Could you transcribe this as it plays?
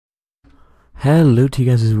Hello to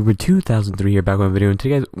you guys, this is Uber 2003 here back with a video, and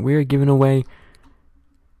today guys, we're giving away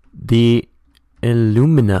the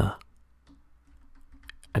Illumina.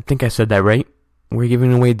 I think I said that right. We're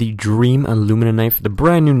giving away the Dream Illumina knife, the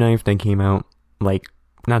brand new knife that came out like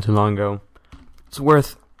not too long ago. It's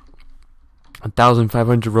worth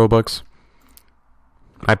 1,500 Robux.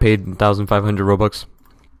 I paid 1,500 Robux.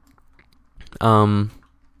 Yeah,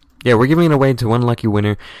 we're giving it away to one lucky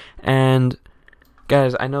winner, and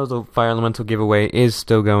guys, I know the Fire Elemental giveaway is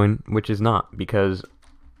still going, which is not, because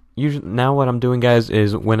usually now what I'm doing, guys,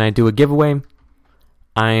 is when I do a giveaway,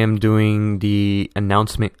 I am doing the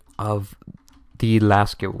announcement of the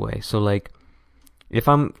last giveaway. So like, if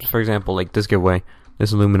I'm, for example, like this giveaway,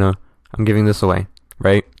 this Illumina, I'm giving this away,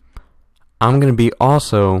 right? I'm gonna be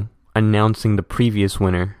also announcing the previous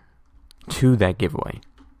winner to that giveaway.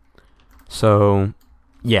 So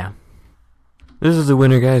yeah. This is the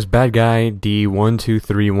winner, guys. Bad Guy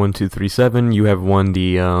D12312337. You have won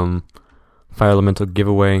the Fire Elemental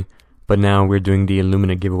giveaway, but now we're doing the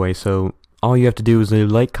Illumina giveaway. So all you have to do is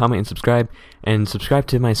like, comment, and subscribe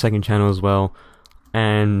to my second channel as well,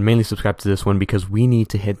 and mainly subscribe to this one because we need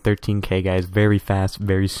to hit 13K, guys, very fast,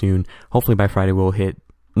 very soon. Hopefully by Friday we'll hit.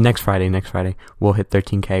 Next Friday we'll hit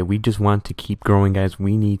 13K. We just want to keep growing, guys.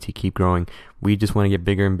 We need to keep growing. We just want to get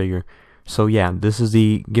bigger and bigger. So yeah, this is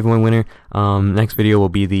the giveaway winner. Next video will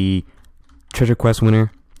be the treasure quest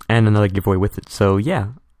winner and another giveaway with it. So yeah,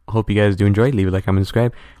 hope you guys do enjoy. Leave a like, comment,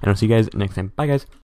 subscribe, and I'll see you guys next time. Bye, guys.